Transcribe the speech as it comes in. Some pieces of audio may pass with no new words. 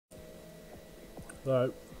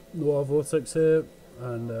Right, Noir Vortex here,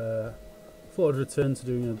 and thought I'd return to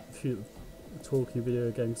doing a few talking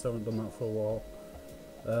video games. I haven't done that for a while.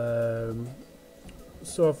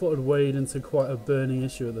 So I thought I'd wade into quite a burning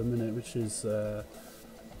issue at the minute, which is the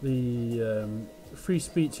free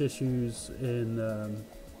speech issues in.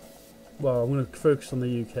 Well, I'm going to focus on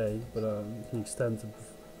the UK, but it can extend to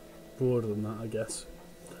broader than that, I guess.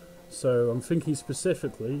 So I'm thinking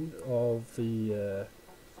specifically of the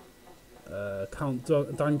Count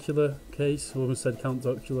Dankula case. I almost said Count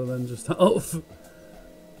Dankula then just out of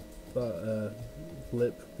that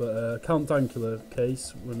lip. But Count Dankula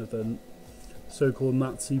case, one of the so-called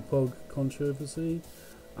Nazi pug controversy,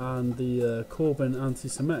 and the Corbyn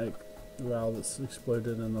anti-semitic row that's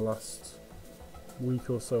exploded in the last week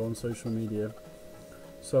or so on social media.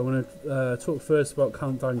 So I'm going to talk first about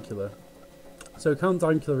Count Dankula. So Count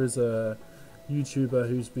Dankula is a YouTuber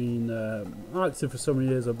who's been active for so many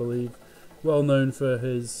years, I believe. Well known for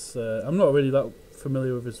his... I'm not really that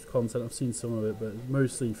familiar with his content, I've seen some of it, but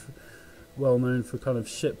mostly well known for kind of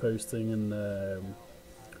shit posting and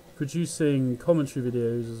producing commentary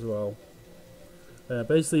videos as well.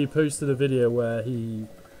 Basically he posted a video where he,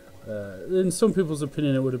 in some people's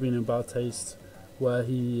opinion it would have been in bad taste, where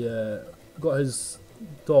he got his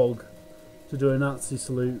dog to do a Nazi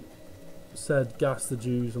salute, said gas the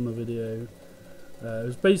Jews on the video. It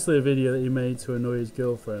was basically a video that he made to annoy his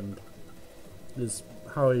girlfriend, is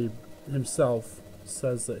how he himself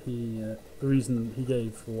says that the reason he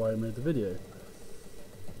gave for why he made the video.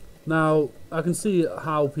 Now, I can see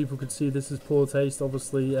how people could see this as poor taste.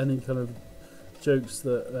 Obviously, any kind of jokes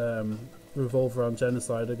that revolve around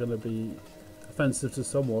genocide are going to be offensive to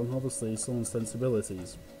someone, obviously, someone's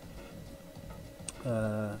sensibilities.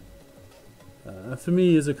 For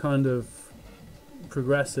me, as a kind of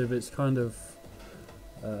progressive, it's kind of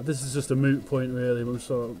this is just a moot point really, but I'm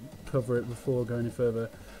sort of cover it before going any further.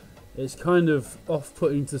 It's kind of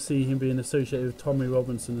off-putting to see him being associated with Tommy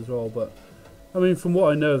Robinson as well, but I mean, from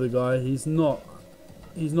what I know of the guy, he's not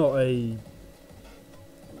a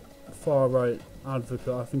far-right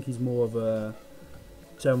advocate. I think he's more of a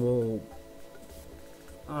general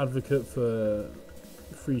advocate for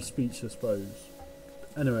free speech, I suppose.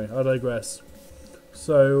 Anyway, I digress.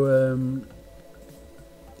 So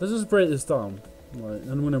let's just break this down, right?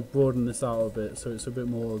 And I'm going to broaden this out a bit, so it's a bit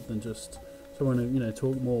more than just. So I'm going to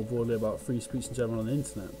talk more broadly about free speech in general on the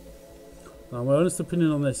internet. Now, my honest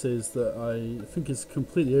opinion on this is that I think it's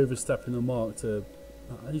completely overstepping the mark to.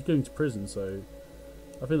 He's going to prison, so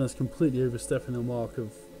I think that's completely overstepping the mark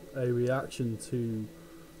of a reaction to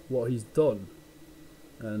what he's done.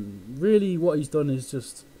 And really, what he's done is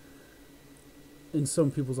just, in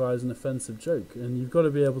some people's eyes, an offensive joke. And you've got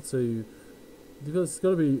to be able to, because it's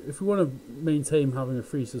got to be, if we want to maintain having a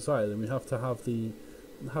free society, then we have to have it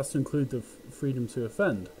has to include the freedom to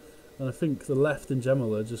offend. And I think the left in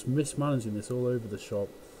general are just mismanaging this all over the shop.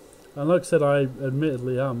 And like I said, I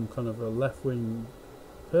admittedly am kind of a left-wing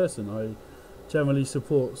person. I generally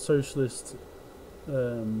support socialist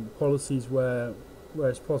policies where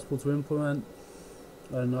it's possible to implement,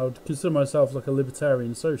 and I would consider myself like a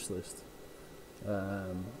libertarian socialist.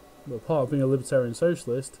 But part of being a libertarian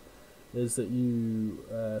socialist is that you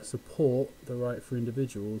support the right for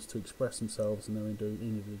individuals to express themselves in their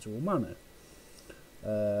individual manner.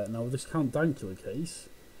 Now with this Count Dankula case,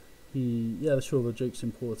 sure, the joke's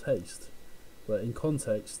in poor taste, but in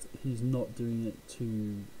context, he's not doing it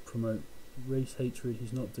to promote race hatred,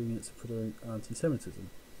 he's not doing it to promote anti-semitism.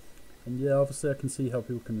 And yeah, obviously I can see how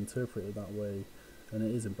people can interpret it that way, and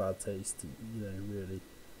it is in bad taste, really.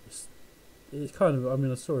 It's kind of, I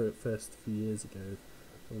mean, I saw it first a few years ago,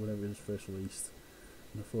 or whenever it was first released,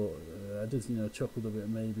 and I thought, I did, chuckled a bit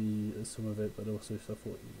maybe at some of it, but also I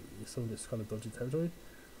thought some of it's kind of dodgy territory.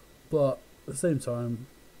 But at the same time,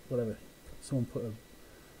 whatever, someone put a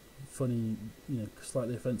funny,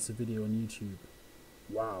 slightly offensive video on YouTube.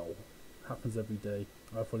 Wow, happens every day.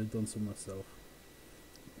 I've probably done some myself.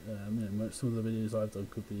 Some of the videos I've done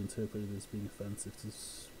could be interpreted as being offensive to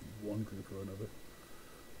one group or another.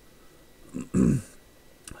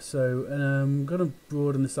 So, and I'm going to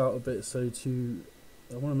broaden this out a bit. So I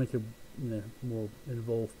want to make a more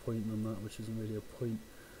involved point than that, which isn't really a point.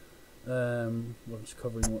 I'm just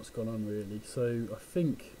covering what's gone on really. So I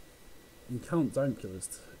think in Count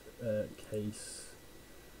Dankula's case,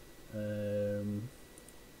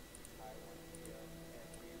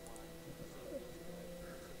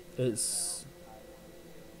 it's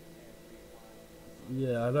I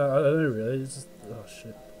don't know really. It's just, oh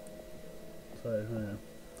shit. Sorry, hang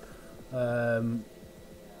on.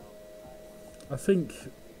 I think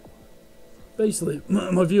basically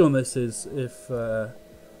my view on this is if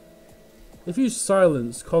if you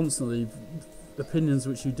silence constantly opinions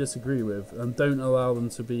which you disagree with and don't allow them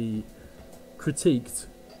to be critiqued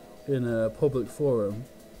in a public forum,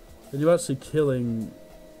 then you're actually killing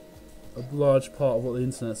a large part of what the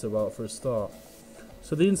internet's about for a start.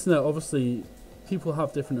 So the internet, obviously, people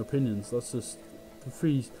have different opinions. That's just the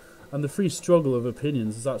free, and the free struggle of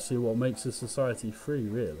opinions is actually what makes a society free,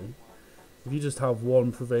 really. If you just have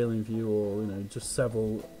one prevailing view, or just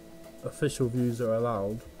several official views that are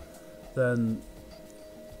allowed, then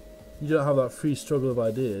you don't have that free struggle of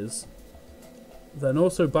ideas. Then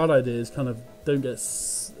also bad ideas kind of don't get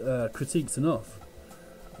critiqued enough.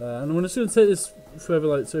 And I'm just going to take this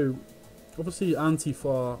further, so obviously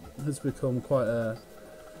Antifa has become quite a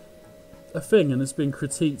thing, and it's been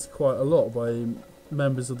critiqued quite a lot by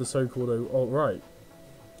members of the so-called alt-right,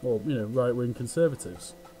 or right-wing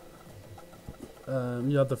conservatives.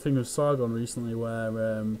 You had the thing with Sargon recently,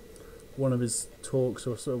 where one of his talks,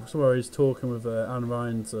 or somewhere he's talking with Anne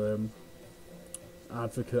Ryan's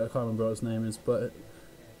advocate, I can't remember what his name is, but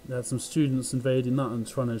they had some students invading that and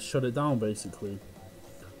trying to shut it down, basically.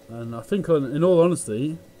 And I think, in all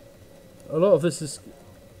honesty, a lot of this is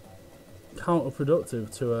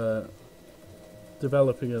counterproductive to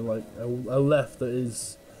developing a left that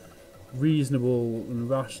is reasonable and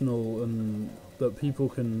rational, and that people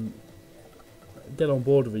can get on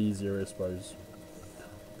board with easier, I suppose.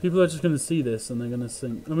 People are just going to see this and they're going to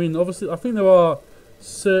think... I mean, obviously, I think there are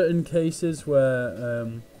certain cases where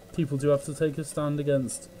people do have to take a stand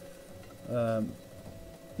against,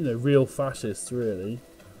 real fascists, really.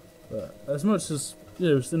 But as much as,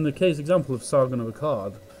 in the case example of Sargon of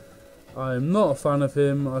Akkad, I'm not a fan of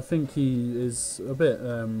him. I think he is a bit...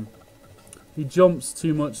 he jumps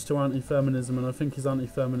too much to anti-feminism, and I think his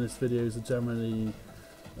anti-feminist videos are generally...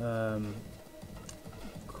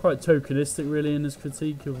 quite tokenistic, really, in his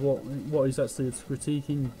critique of what he's actually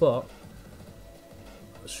critiquing. But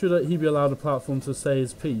should he be allowed a platform to say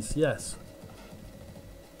his piece? Yes.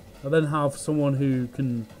 And then have someone who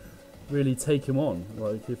can really take him on.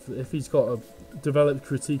 Like, if he's got a developed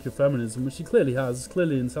critique of feminism, which he clearly has,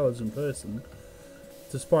 clearly an intelligent person,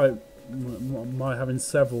 despite my having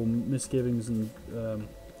several misgivings and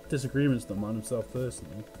disagreements with the man himself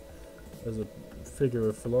personally, as a figure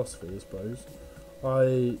of philosophy, I suppose.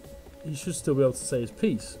 He should still be able to say his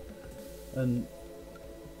piece. And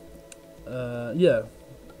I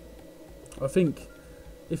think,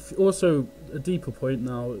 if also a deeper point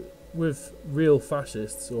now, with real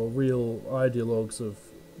fascists or real ideologues of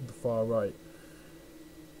the far right,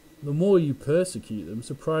 the more you persecute them,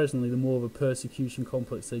 surprisingly, the more of a persecution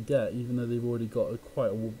complex they get, even though they've already got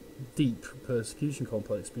quite a deep persecution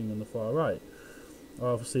complex being on the far right.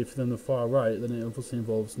 Obviously, if they're on the far right, then it obviously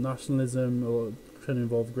involves nationalism, or can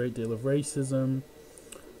involve a great deal of racism,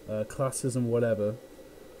 classism, whatever.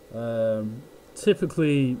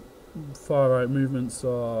 Typically, far-right movements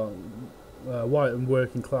are white and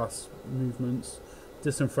working class movements,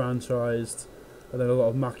 disenfranchised, and then a lot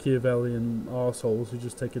of Machiavellian arseholes who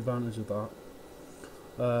just take advantage of that.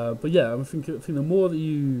 But yeah, I think the more that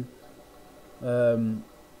you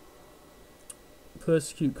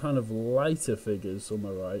persecute kind of lighter figures on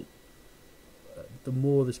the right, the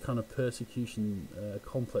more this kind of persecution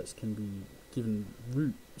complex can be given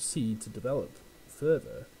seed to develop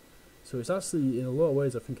further. So it's actually, in a lot of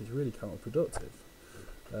ways, I think it's really counterproductive.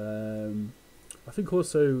 I think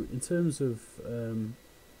also, in terms of,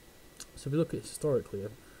 so if you look at it historically,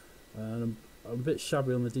 and I'm a bit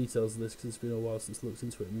shabby on the details of this because it's been a while since I looked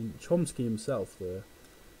into it. I mean, Chomsky himself,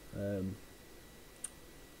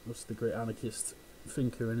 was the great anarchist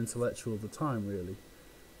thinker and intellectual of the time, really.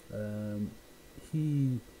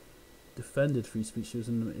 He defended free speech. There was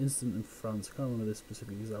an incident in France. I can't remember this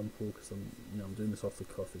specific example because I'm doing this off the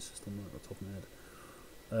cuff. It's just on the top of my head.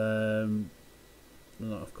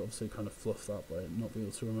 And I've obviously kind of fluffed that by not being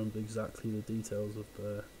able to remember exactly the details of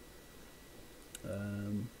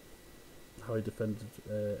how he defended.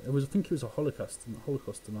 I think it was a Holocaust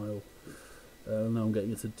denial. Now I'm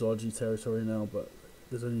getting into dodgy territory now, but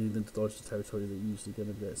there's only the dodgy territory that usually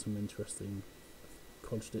going to get some interesting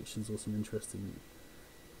contradictions or some interesting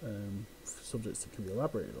subjects that can be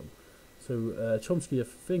elaborated on. So Chomsky, I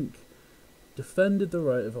think, defended the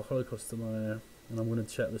right of a Holocaust denier, and I'm going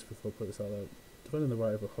to check this before I put this out loud, defending the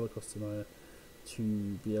right of a Holocaust denier to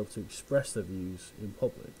be able to express their views in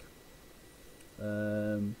public.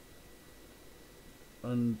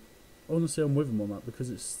 And honestly, I'm with him on that because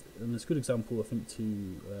it's a good example, I think,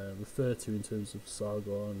 to refer to in terms of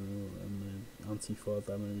Sargon and the Antifa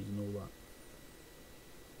demos and all that.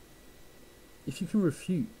 If you can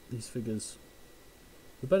refute these figures,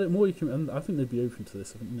 the better, more you can, and I think they'd be open to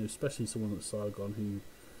this. I think, especially someone like Sargon,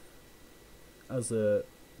 as a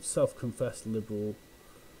self-confessed liberal,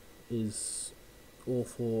 is all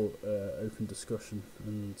for open discussion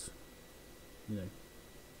and, you know,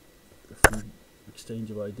 a free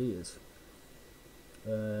exchange of ideas.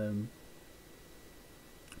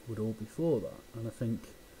 Would all be for that, and I think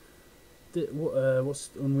I'm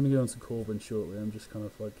going to go on to Corbyn shortly. I'm just kind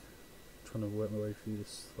of like trying to work my way through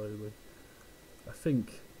this slowly. I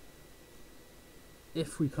think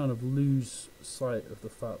if we kind of lose sight of the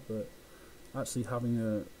fact that actually having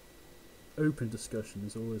a open discussion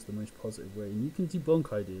is always the most positive way, and you can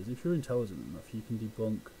debunk ideas if you're intelligent enough. You can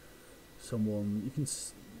debunk someone. You can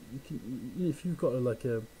if you've got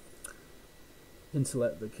a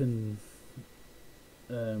intellect that can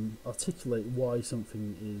articulate why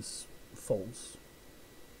something is false,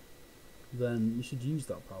 then you should use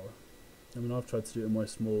that power. I mean, I've tried to do it in my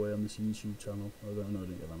small way on this YouTube channel. I don't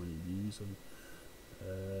get that many views, and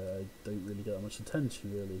I don't really get that much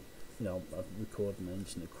attention, really. You know, I've recorded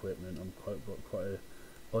ancient equipment. I'm quite a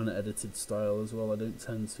unedited style as well. I don't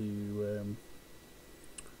tend to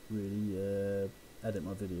really edit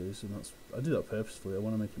my videos, and I do that purposefully. I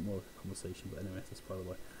want to make it more of a conversation, but anyway, that's by the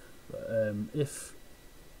way. But if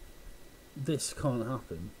this can't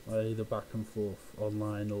happen, either back and forth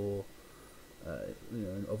online or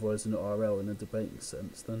otherwise in RL in a debating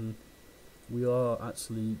sense, then we are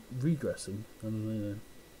actually regressing, and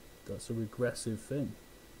that's a regressive thing.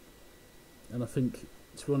 And I think,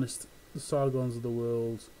 to be honest, the Sargons of the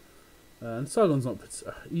world, and Sargon's not.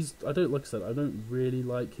 I don't really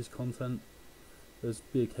like his content. There's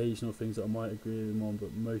the occasional things that I might agree with him on,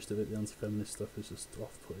 but most of it, the anti-feminist stuff, is just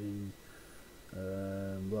off-putting.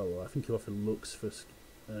 I think he often looks for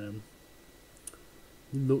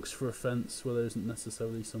offence where there isn't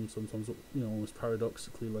necessarily sometimes almost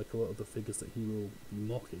paradoxically, like a lot of the figures that he will be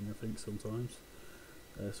mocking, I think sometimes.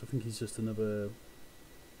 So I think he's just another,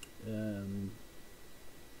 in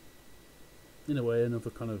a way,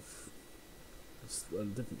 another kind of a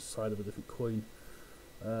different side of a different coin.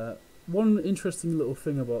 One interesting little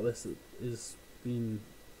thing about this that is been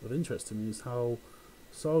of interest to me is how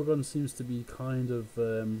Sargon seems to be kind of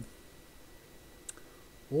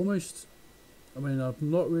almost. I mean, I've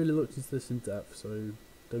not really looked into this in depth, so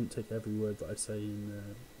don't take every word that I say in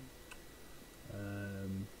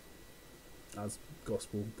as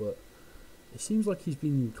gospel. But it seems like he's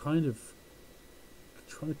been kind of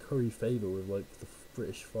trying to curry favour with like the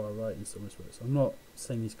British far right in some respects. I'm not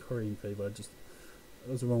saying he's currying favour. That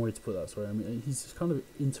was the wrong way to put that. Sorry. I mean, he's just kind of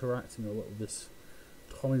interacting a lot with this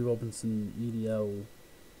Tommy Robinson EDL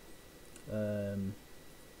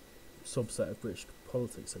subset of British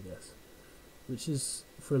politics, I guess, which is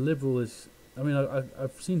for a liberal is. I mean,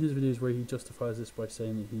 I've seen his videos where he justifies this by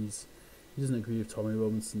saying that he doesn't agree with Tommy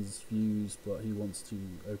Robinson's views, but he wants to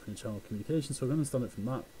open a channel of communication. So I can understand it from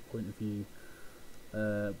that point of view.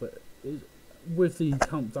 But with the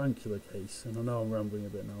Count Dankula case, and I know I'm rambling a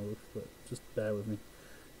bit now, but just bear with me.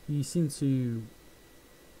 He seemed to.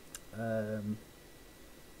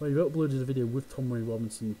 He uploaded a video with Tommy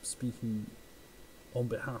Robinson speaking on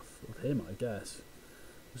behalf of him, I guess,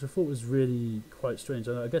 which I thought was really quite strange.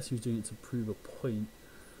 I guess he was doing it to prove a point,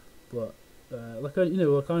 but even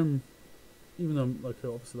though I'm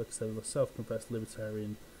obviously, like I said, a self-confessed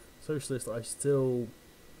libertarian socialist, I still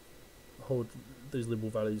hold those liberal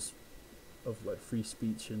values of like free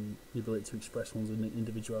speech and the ability to express one's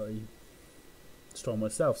individuality strong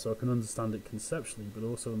myself, so I can understand it conceptually, but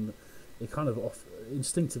also it kind of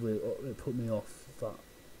instinctively it put me off that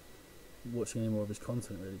watching any more of his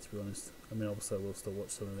content, really, to be honest. I mean, obviously I will still watch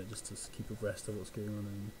some of it just to keep abreast of what's going on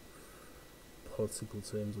in political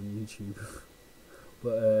terms on YouTube.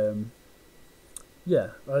 But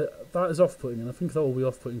that is off-putting, and I think that will be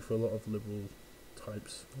off-putting for a lot of liberal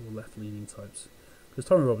types or left-leaning types, because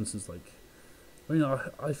Tommy Robinson's like,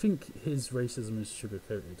 I think his racism is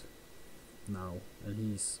sugar-coated now, and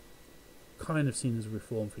he's kind of seen as a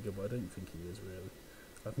reform figure, but I don't think he is really.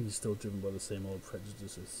 I think he's still driven by the same old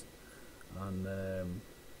prejudices and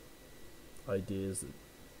ideas that,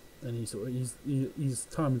 and he's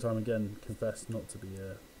time and time again confessed not to be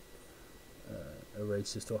a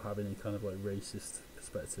racist or have any kind of like racist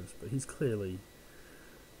perspectives, but he's clearly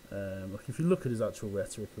like, if you look at his actual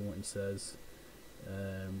rhetoric and what he says,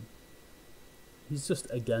 he's just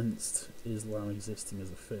against Islam existing as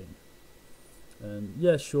a thing. And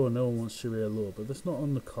yeah, sure, no one wants Sharia law, but that's not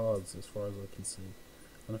on the cards as far as I can see.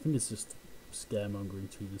 And I think it's just scaremongering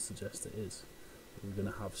to even suggest it is. That we're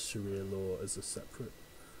going to have Sharia law as a separate,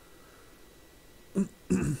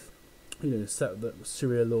 that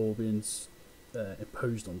Sharia law will be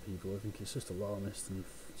imposed on people. I think it's just alarmist and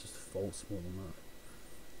just false more than that.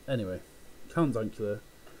 Anyway, Count Dankula,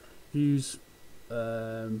 views,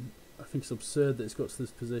 I think it's absurd that it's got to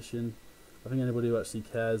this position. I think anybody who actually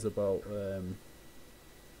cares about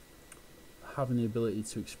having the ability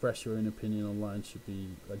to express your own opinion online should be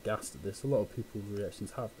aghast at this. A lot of people's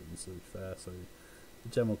reactions have been, to be fair, so the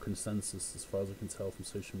general consensus, as far as I can tell from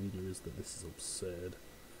social media, is that this is absurd.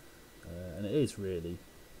 And it is, really.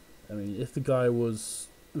 I mean, if the guy was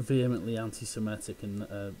vehemently anti-Semitic and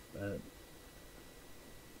a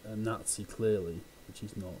Nazi, clearly, which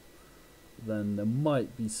he's not, then there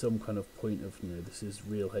might be some kind of point of, this is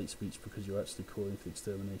real hate speech because you're actually calling for the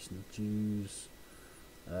extermination of Jews.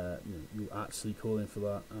 You're actually calling for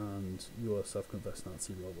that, and you're a self-confessed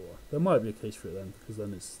Nazi, blah, blah, blah. There might be a case for it then, because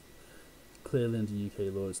then it's clearly under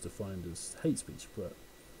UK law it's defined as hate speech, but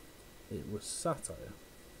it was satire.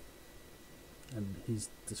 And he's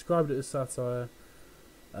described it as satire,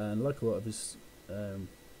 and like a lot of his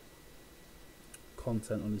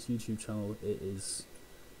content on his YouTube channel, it is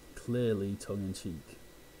clearly tongue-in-cheek.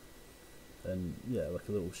 And yeah, like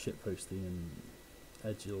a little shitposty and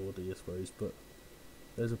edgelordy, I suppose, but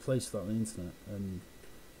there's a place for that on the internet, and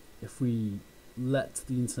if we let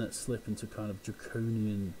the internet slip into kind of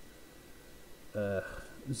draconian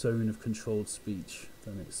zone of controlled speech,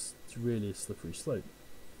 then it's really a slippery slope.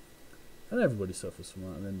 And everybody suffers from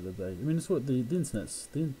that at the end of the day. I mean, it's what the internet's,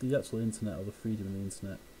 the actual internet, or the freedom of the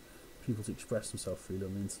internet, people to express themselves freely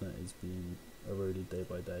on the internet, is being eroded day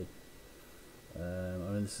by day. I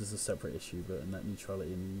mean, this is a separate issue, but net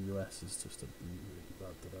neutrality in the US is just a really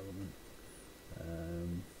bad development.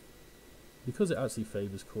 Because it actually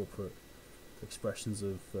favours corporate expressions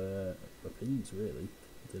of opinions, really,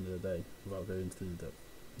 at the end of the day, without going into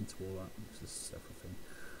all that, which is a separate thing.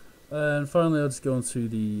 And finally, I'll just go on to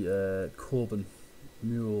the Corbyn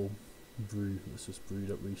Mural brew that's just brewed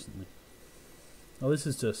up recently. Now, this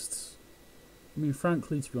is just, I mean,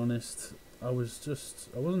 frankly, to be honest, I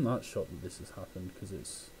wasn't that shocked that this has happened, because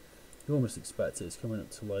you almost expect it. It's coming up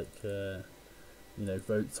to, like,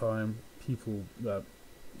 vote time,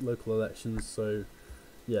 local elections, so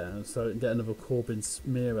yeah, so get another Corbyn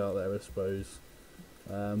smear out there, I suppose.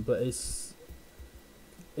 But it's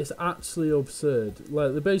actually absurd.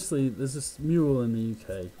 Like, basically, there's this mural in the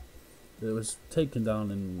UK that was taken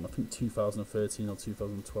down in, I think, 2013 or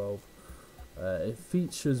 2012. It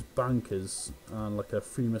features bankers and like a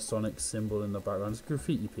Freemasonic symbol in the background. It's a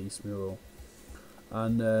graffiti piece mural,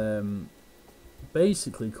 and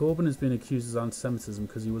basically Corbyn has been accused of anti-Semitism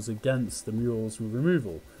because he was against the mural's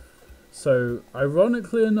removal. So,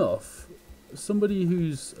 ironically enough, somebody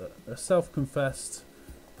who's a self-confessed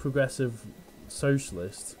progressive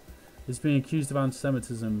socialist is being accused of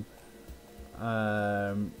anti-Semitism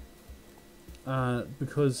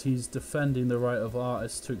because he's defending the right of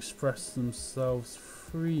artists to express themselves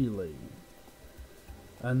freely.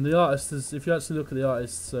 And the artist is, if you actually look at the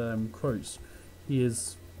artist's quotes, he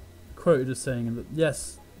is quoted as saying that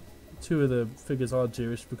yes, two of the figures are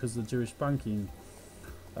Jewish because of the Jewish banking,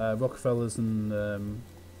 Rockefellers and I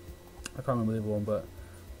can't remember the other one, but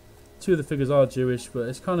two of the figures are Jewish, but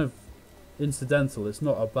it's kind of incidental. It's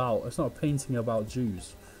not a painting about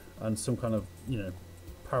Jews and some kind of,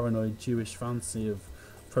 paranoid Jewish fancy of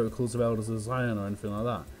protocols of elders of Zion or anything like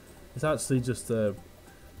that. It's actually just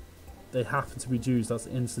they happen to be Jews. That's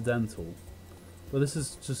incidental. But this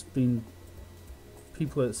has just been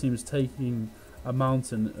people, it seems, taking a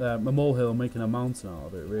mountain, a molehill, and making a mountain out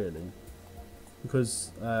of it, really.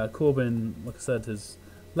 Because Corbyn, like I said, has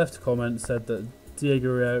left a comment, said that Diego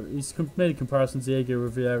Rivera, he's made a comparison to Diego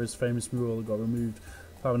Rivera's famous mural that got removed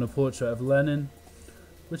having a portrait of Lenin,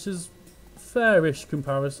 which is fairish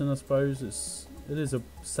comparison, I suppose. It is a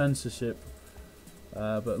censorship,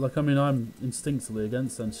 but like, I mean, I'm instinctively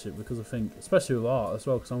against censorship because I think, especially with art as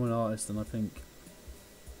well, because I'm an artist, and I think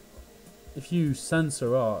if you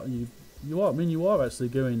censor art, you are actually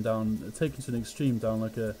going down, taking to an extreme, down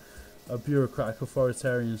like a bureaucratic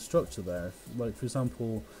authoritarian structure there. Like, for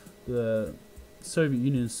example, the Soviet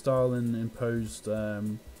Union, Stalin imposed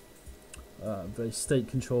very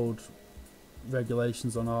state-controlled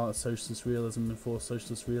regulations on art, socialist realism, enforced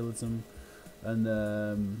socialist realism, and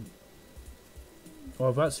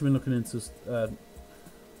I've actually been looking into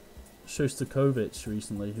Shostakovich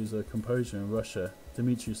recently, who's a composer in Russia,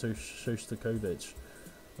 Dmitry Shostakovich.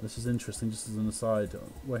 This is interesting, just as an aside,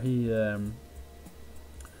 where he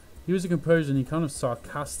was a composer and he kind of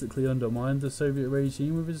sarcastically undermined the Soviet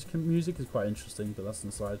regime with his music. It's quite interesting, but that's an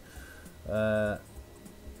aside.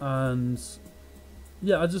 And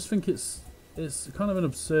yeah, I just think it's kind of an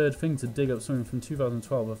absurd thing to dig up something from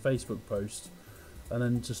 2012, a Facebook post, and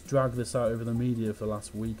then just drag this out over the media for the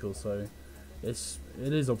last week or so. It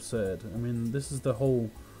is absurd. I mean, this is the whole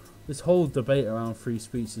this whole debate around free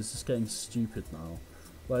speech is just getting stupid now.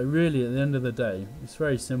 Like, really, at the end of the day, it's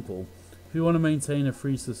very simple. If we want to maintain a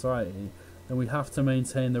free society, then we have to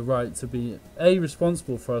maintain the right to be A,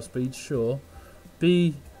 responsible for our speech, sure,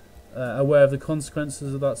 B, aware of the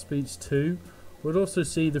consequences of that speech, too, but also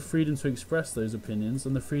see the freedom to express those opinions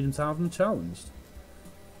and the freedom to have them challenged.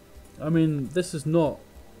 I mean, this is not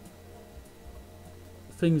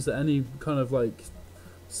things that any kind of like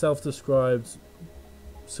self-described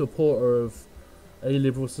supporter of a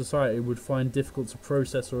liberal society would find difficult to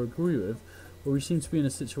process or agree with, but we seem to be in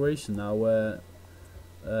a situation now where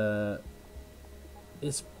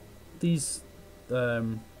it's this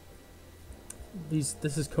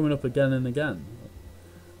is coming up again and again,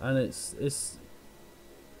 and it's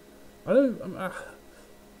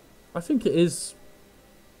I think it is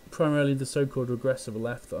primarily the so-called regressive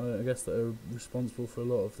left, I guess, that are responsible for a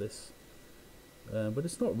lot of this. But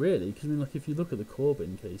it's not really, because I mean, like, if you look at the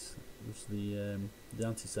Corbyn case, which the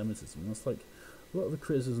anti-semitism, that's like a lot of the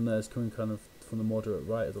criticism there is coming kind of from the moderate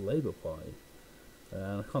right of the Labour Party,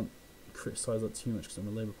 and I can't criticise that too much because I'm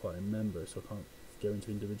a Labour Party member, so I can't go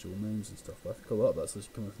into individual names and stuff. But I think a lot of that's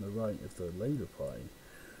actually coming from the right of the Labour Party,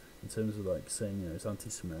 in terms of like saying, you know, it's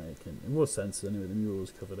anti-Semitic, and it was censored anyway. The Mural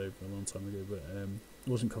was covered over a long time ago, but it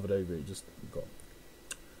wasn't covered over. It just got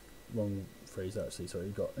wrong phrase actually. Sorry,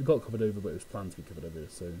 it got covered over, but it was planned to be covered over.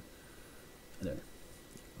 So anyway,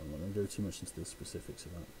 I'm not going to go too much into the specifics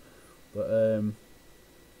of that. But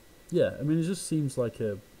yeah, I mean, it just seems like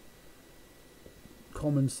a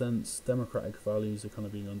common sense democratic values are kind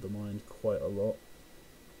of being undermined quite a lot,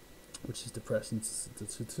 which is depressing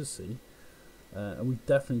to see. And we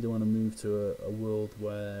definitely don't want to move to a world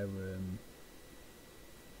where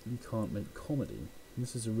you can't make comedy. And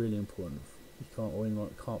this is a really important. You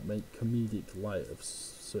can't make comedic light of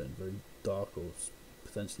certain very dark or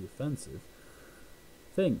potentially offensive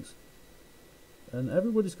things. And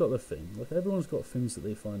everybody's got their thing. Like, everyone's got things that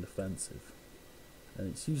they find offensive, and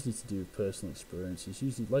it's usually to do with personal experience. It's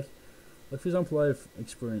usually like for example, I have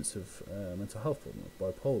experience of mental health problem,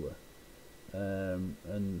 like bipolar,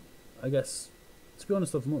 and I guess, to be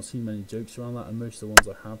honest, I've not seen many jokes around that, and most of the ones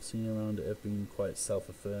I have seen around it have been quite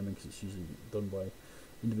self-affirming, because it's usually done by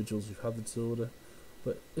individuals who've had the disorder.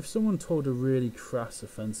 But if someone told a really crass,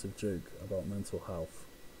 offensive joke about mental health,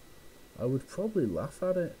 I would probably laugh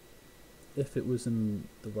at it if it was in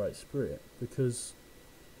the right spirit, because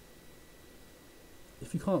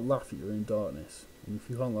if you can't laugh at your own darkness, and if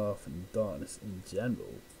you can't laugh at darkness in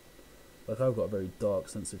general, like, I've got a very dark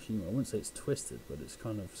sense of humour. I wouldn't say it's twisted, but it's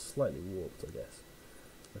kind of slightly warped, I guess.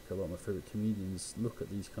 Like, a lot of my favourite comedians look at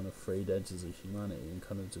these kind of frayed edges of humanity and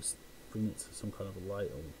kind of just bring it to some kind of a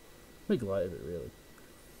light, or make light of it, really.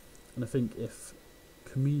 And I think if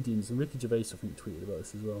comedians, and Ricky Gervais I think tweeted about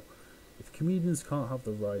this as well, if comedians can't have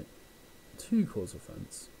the right to cause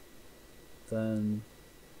offence, then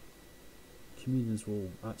comedians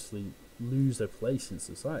will actually lose their place in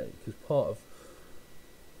society, because part of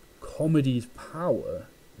comedy's power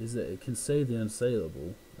is that it can say the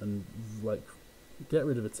unsayable and, like, get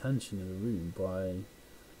rid of attention in a room by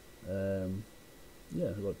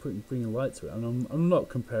bringing light to it. And I'm not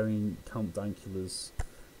comparing Count Dankula's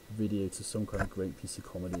video to some kind of great piece of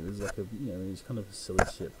comedy. It was like it was kind of a silly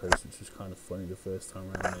shit post, which was kind of funny the first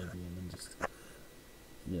time around maybe, and then just,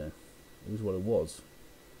 it was what it was.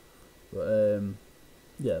 But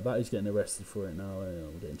yeah, that is getting arrested for it now,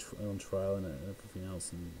 getting on trial and everything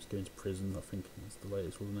else, and he's going to prison, I think it's the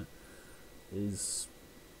latest, wasn't it? Is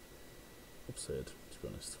absurd, to be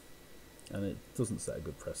honest, and it doesn't set a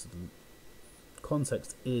good precedent.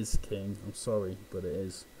 Context is king, I'm sorry, but it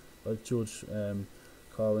is. Like George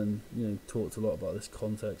Carlin, talked a lot about this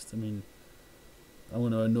context. I mean, I'm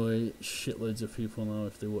going to annoy shitloads of people now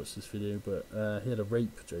if they watch this video, but he had a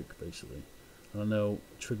rape joke, basically. And I know,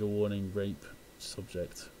 trigger warning, rape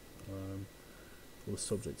subject, or the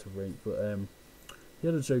subject of rape, but he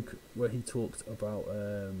had a joke where he talked about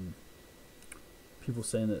people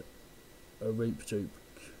saying that a rape joke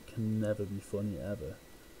can never be funny ever,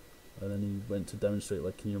 and then he went to demonstrate,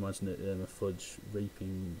 like, can you imagine it, a fudge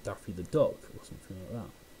raping Daffy the Duck or something like that.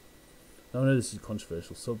 Now, I know this is a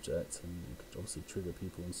controversial subject and it could obviously trigger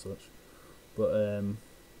people and such, but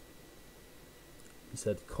he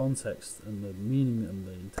said context and the meaning and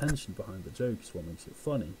the intention behind the joke is what makes it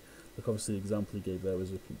funny. Like, obviously the example he gave there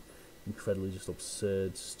was an incredibly just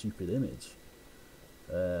absurd, stupid image.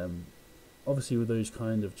 Obviously with those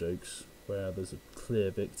kind of jokes where there's a clear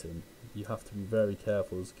victim, you have to be very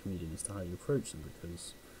careful as a comedian as to how you approach them,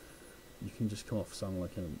 because you can just come off sounding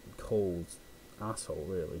like a cold asshole,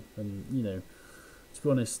 really. And, to be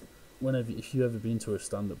honest, if you've ever been to a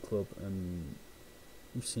stand-up club and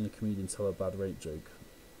you've seen a comedian tell a bad rape joke,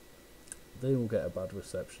 they will get a bad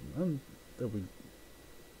reception, and they'll be,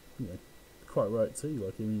 you know, quite right too.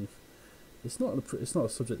 Like, I mean, if it's not a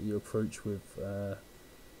subject that you approach with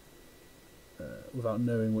without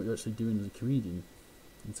knowing what you're actually doing as a comedian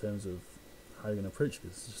in terms of how you're going to approach it.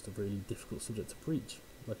 It's just a really difficult subject to preach,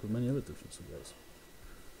 like with many other different subjects.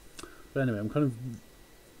 But anyway, I'm kind of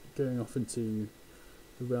going off into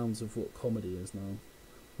the realms of what comedy is now.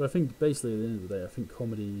 But I think basically at the end of the day, I think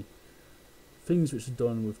comedy, things which are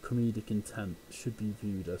done with comedic intent should be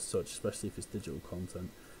viewed as such, especially if it's digital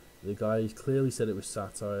content. The guy clearly said it was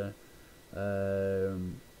satire.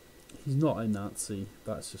 He's not a Nazi.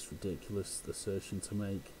 That's just ridiculous assertion to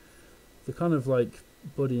make. The kind of like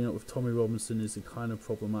buddying up with Tommy Robinson is kind of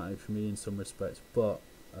problematic for me in some respects, but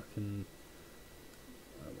you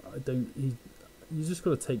just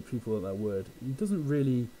got to take people at their word. He doesn't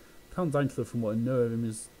really, Count Dankula, from what I know of him,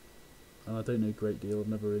 is, and I don't know a great deal, I've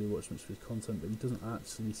never really watched much of his content, but he doesn't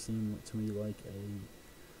actually seem to me like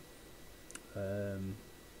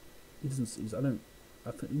I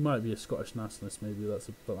think he might be a Scottish nationalist, maybe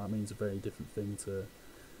but that means a very different thing to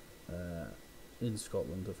in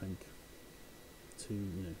Scotland, I think, to,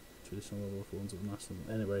 you know, traditional other forms of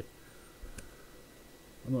nationalism. Anyway,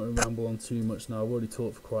 I'm not going to ramble on too much now. I've already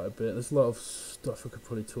talked for quite a bit. There's a lot of stuff I could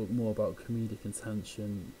probably talk more about comedic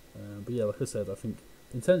intention, but yeah, like I said, I think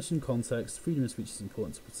intention, context, freedom of speech is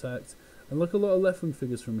important to protect, and like a lot of left-wing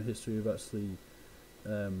figures from history have actually,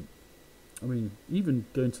 I mean, even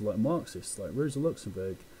going to like Marxists, like Rosa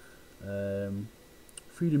Luxemburg,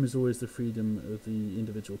 freedom is always the freedom of the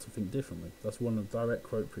individual to think differently. That's one direct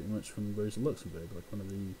quote pretty much from Rosa Luxemburg, like one of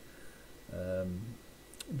the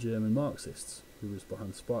German Marxists who was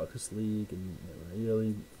behind the Spartacus League, and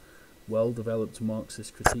really well-developed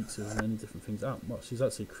Marxist critiques of many different things. She's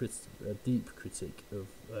actually a deep critique of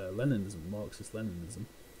Leninism, Marxist Leninism.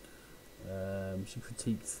 She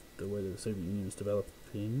critiqued the way that the Soviet Union was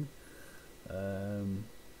developing. I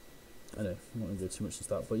know, I'm not going to go too much into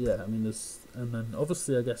that, but yeah, I mean, and then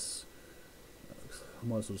obviously, I guess, I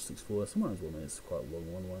might as well just explore this. I might as well, mate, it's quite a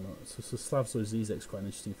long one, why not? So Slavoj Zizek's quite an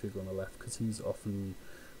interesting figure on the left, because he's often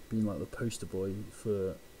been like the poster boy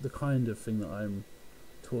for the kind of thing that I'm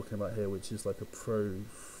talking about here, which is like a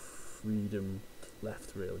pro-freedom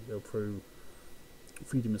left, really, or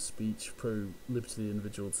pro-freedom of speech, pro-liberty of the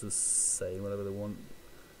individual to say whatever they want,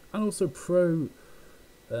 and also pro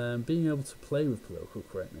being able to play with political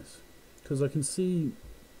correctness, because I can see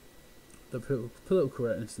that political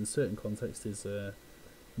correctness in certain contexts is a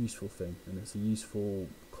useful thing, and it's a useful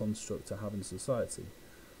construct to have in society,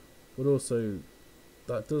 but also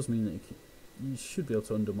that does mean that you should be able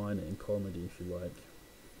to undermine it in comedy if you like.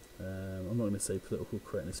 I'm not going to say political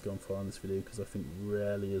correctness gone far in this video, because I think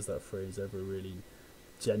rarely is that phrase ever really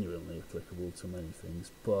genuinely applicable to many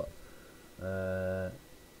things, but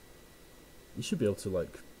you should be able to,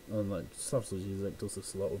 like Slavoj Zizek does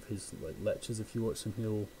this a lot with his like lectures. If you watch him,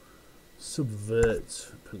 he'll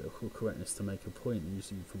subvert political correctness to make a point,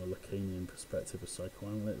 usually from a Lacanian perspective, a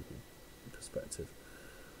psychoanalytical perspective,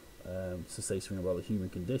 to say something about the human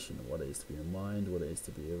condition and what it is to be a mind, what it is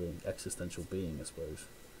to be an existential being, I suppose.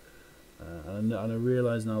 And I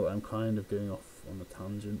realise now that I'm kind of going off on a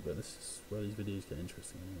tangent, but this is where these videos get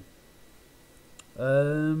interesting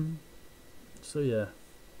anyway. So yeah,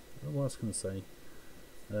 what else can I say?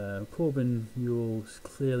 Corbyn, Mural is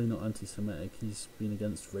clearly not anti-Semitic. He's been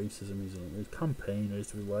against racism. He's on his campaign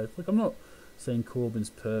most of his life. Like, I'm not saying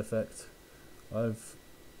Corbyn's perfect.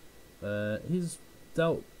 He's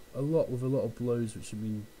dealt a lot with a lot of blows which have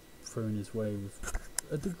been thrown his way with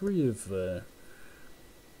a degree of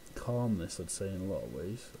calmness, I'd say, in a lot of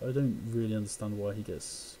ways. I don't really understand why he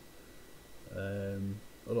gets a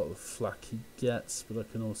lot of the flack he gets, but I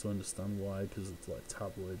can also understand why, because of like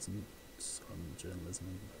tabloids and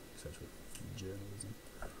journalism, etc.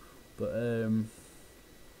 But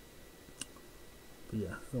yeah,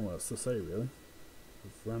 I don't know what else to say really.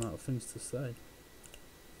 I've ran out of things to say.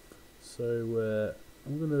 So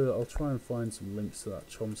I'll try and find some links to that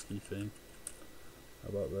Chomsky thing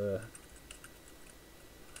about the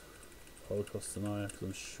Holocaust denier, because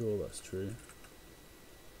I'm sure that's true.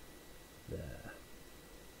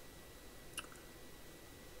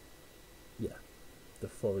 Yeah, the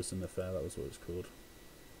Faurisson affair, that was what it's called.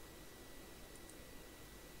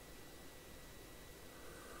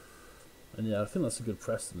 And yeah, I think that's a good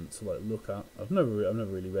precedent to like look at. I've never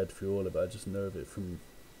really read through all of it. I just know of it from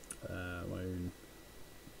my own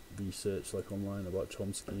research, like online, about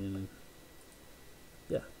Chomsky, and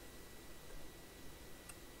yeah.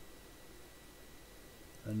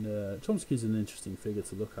 And Chomsky's an interesting figure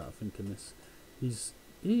to look at, I think. In this,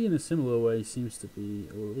 he, in a similar way, seems to be,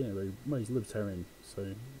 well, he's libertarian.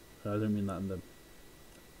 So I don't mean that in the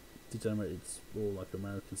degenerated or like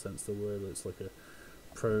American sense of the word. It's like a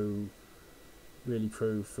really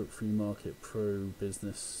pro free market, pro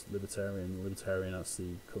business libertarian. Libertarian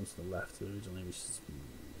actually comes from the left originally, which is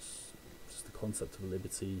just the concept of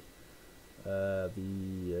liberty,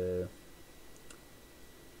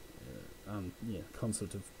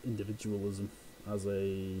 concept of individualism as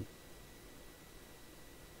a.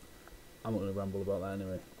 I'm not going to ramble about that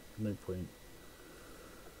anyway. No point.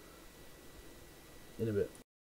 In a bit.